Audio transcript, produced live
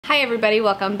Hi everybody,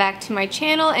 welcome back to my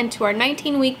channel and to our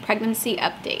 19-week pregnancy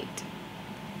update.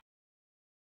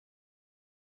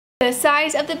 The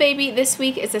size of the baby this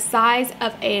week is the size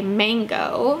of a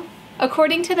mango.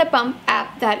 According to the Bump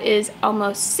app, that is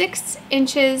almost 6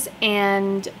 inches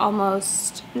and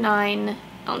almost 9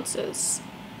 ounces.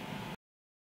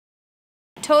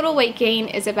 Total weight gain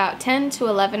is about 10 to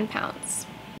 11 pounds.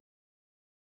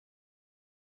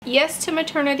 Yes to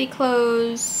maternity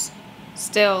clothes,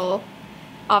 still,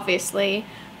 obviously,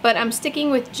 but I'm sticking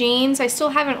with jeans. I still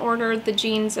haven't ordered the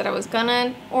jeans that I was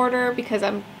gonna order because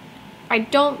I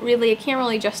can't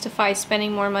really justify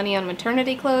spending more money on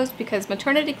maternity clothes because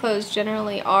maternity clothes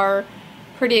generally are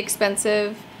pretty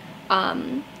expensive.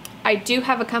 I do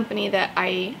have a company that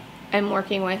I am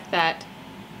working with that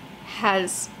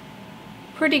has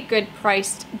pretty good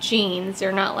priced jeans.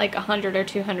 They're not like $100 or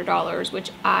 $200,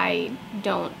 which I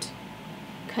don't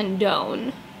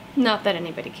condone. Not that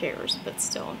anybody cares, but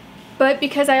still. But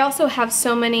because I also have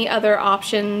so many other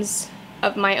options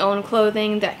of my own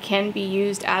clothing that can be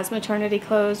used as maternity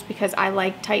clothes because I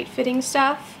like tight-fitting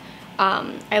stuff.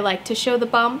 I like to show the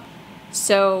bump,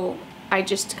 so I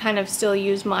just kind of still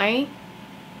use my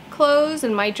clothes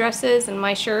and my dresses and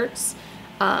my shirts,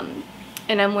 and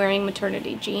I'm wearing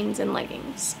maternity jeans and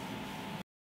leggings.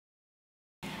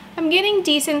 I'm getting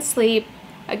decent sleep.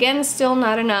 Again, still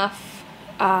not enough.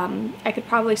 I could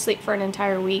probably sleep for an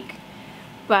entire week,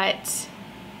 but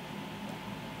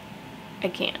I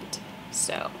can't.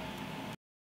 So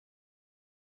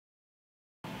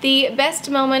the best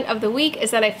moment of the week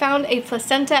is that I found a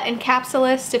placenta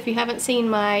encapsulist. If you haven't seen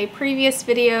my previous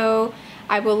video,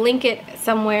 I will link it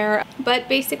somewhere. But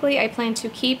basically I plan to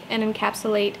keep and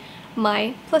encapsulate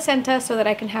my placenta so that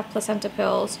I can have placenta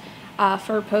pills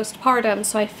for postpartum.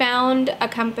 So I found a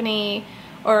company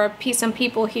or some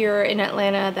people here in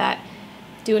Atlanta that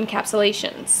do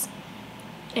encapsulations,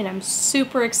 and I'm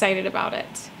super excited about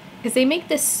it because they make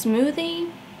this smoothie.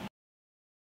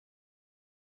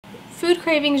 Food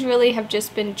cravings really have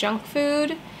just been junk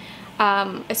food,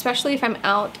 especially if I'm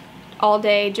out all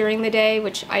day during the day,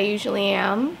 which I usually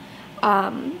am.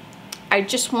 I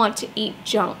just want to eat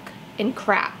junk and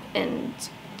crap and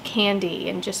candy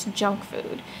and just junk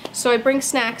food. So I bring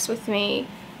snacks with me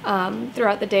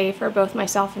throughout the day for both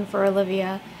myself and for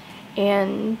Olivia,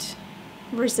 and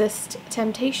resist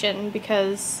temptation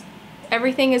because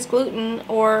everything is gluten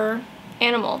or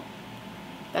animal.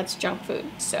 That's junk food,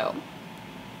 so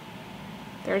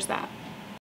there's that.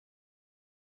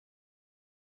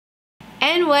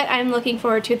 And what I'm looking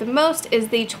forward to the most is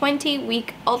the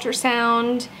 20-week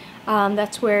ultrasound.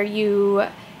 That's where you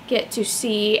get to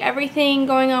see everything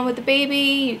going on with the baby.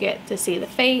 You get to see the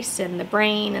face and the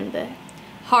brain and the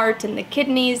heart and the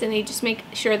kidneys, and they just make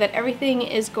sure that everything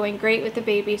is going great with the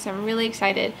baby. So I'm really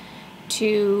excited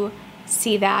to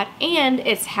see that, and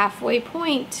it's halfway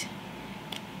point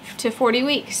to 40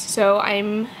 weeks, so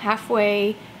I'm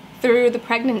halfway through the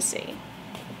pregnancy.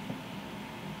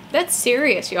 That's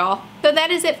serious, y'all. So that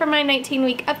is it for my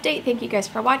 19-week update. Thank you guys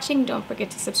for watching. Don't forget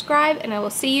to subscribe, and I will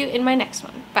see you in my next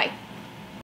one. Bye.